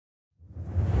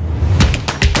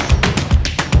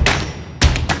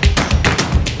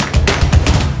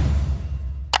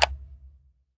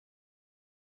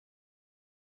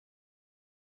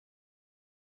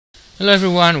Hello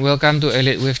everyone, welcome to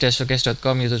Elliott Wave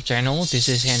Forex.com YouTube channel. This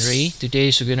is Henry.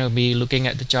 Today we're going to be looking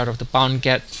at the chart of the pound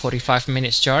CAD 45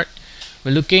 minutes chart.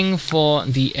 We're looking for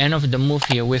the end of the move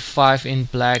here with 5 in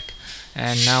black,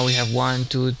 and now we have 1,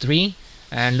 2, 3,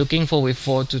 and looking for wave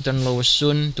 4 to turn lower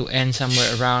soon to end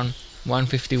somewhere around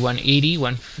 150, 180,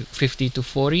 150 to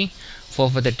 40 for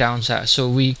the downside. So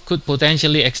we could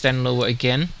potentially extend lower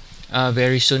again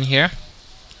very soon here.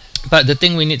 But the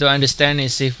thing we need to understand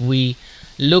is if we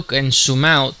look and zoom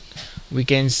out, we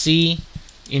can see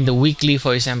in the weekly,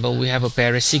 for example, we have a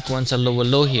bearish sequence, a lower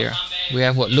low here. We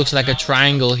have what looks like a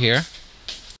triangle here,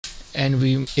 and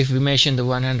if we measure the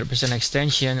 100%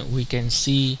 extension, we can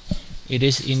see it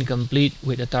is incomplete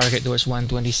with a target towards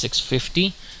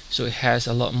 126.50. So it has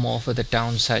a lot more for the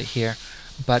downside here.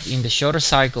 But in the shorter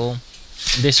cycle,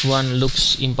 this one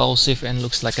looks impulsive and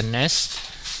looks like a nest,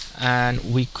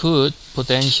 and we could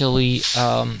potentially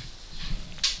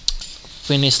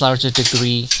finish larger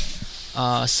degree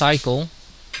cycle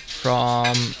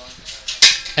from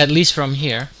at least from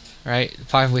here, right?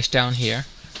 5 waves down here,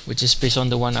 which is based on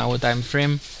the 1 hour time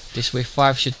frame. This wave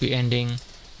 5 should be ending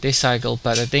this cycle,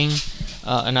 but I think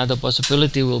another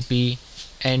possibility will be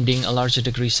ending a larger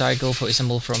degree cycle. For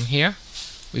example, from here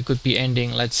we could be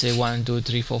ending, let's say 1, 2,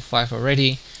 3, 4, 5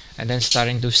 already, and then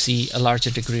starting to see a larger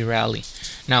degree rally.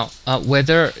 Now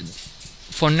whether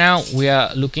for now we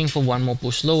are looking for one more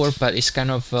push lower, but it's kind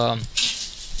of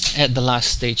at the last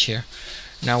stage here.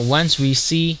 Now once we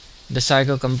see the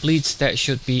cycle completes, that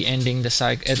should be ending the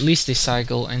cycle, at least this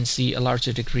cycle, and see a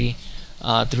larger degree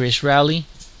 3-ish rally,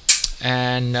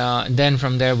 and then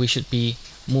from there we should be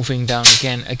moving down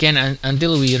again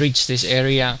until we reach this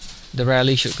area. The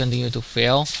rally should continue to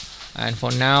fail, and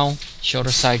for now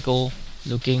shorter cycle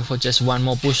looking for just one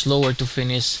more push lower to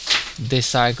finish this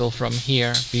cycle from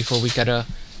here before we get a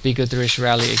bigger 3-ish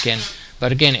rally again.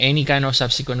 But again, any kind of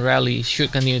subsequent rally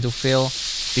should continue to fail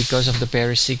because of the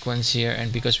bearish sequence here,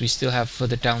 and because we still have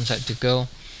further downside to go.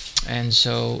 And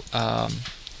so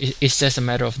it's just a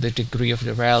matter of the degree of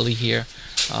the rally here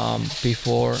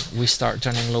before we start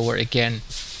turning lower again.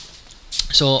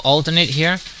 So alternate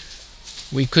here,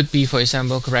 we could be, for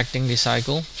example, correcting this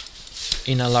cycle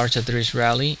in a larger 3-ish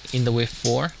rally in the wave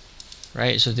 4,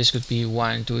 right? So this could be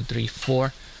 1, 2, 3,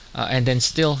 4, and then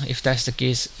still, if that's the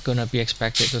case, gonna be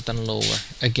expected to turn lower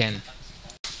again.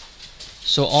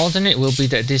 So alternate will be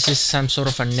that this is some sort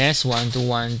of a nest, 1, 2,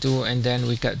 1, 2, and then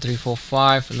we got 3, 4,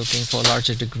 5, looking for a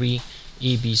larger degree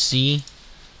EBC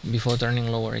before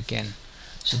turning lower again.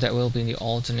 So that will be the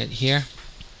alternate here,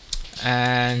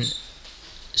 and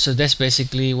so that's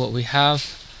basically what we have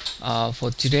for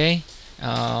today.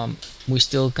 We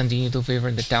still continue to favor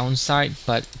the downside,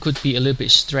 but could be a little bit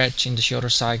stretched in the shorter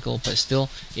cycle. But still,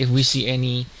 if we see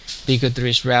any bigger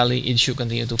 3-ish rally, it should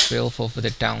continue to fail for the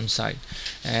downside.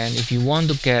 And if you want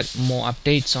to get more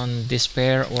updates on this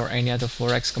pair or any other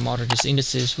Forex commodities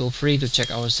indices, feel free to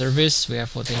check our service. We have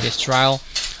 14 days trial.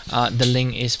 The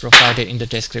link is provided in the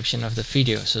description of the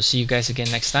video. So see you guys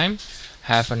again next time.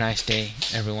 Have a nice day,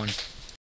 everyone.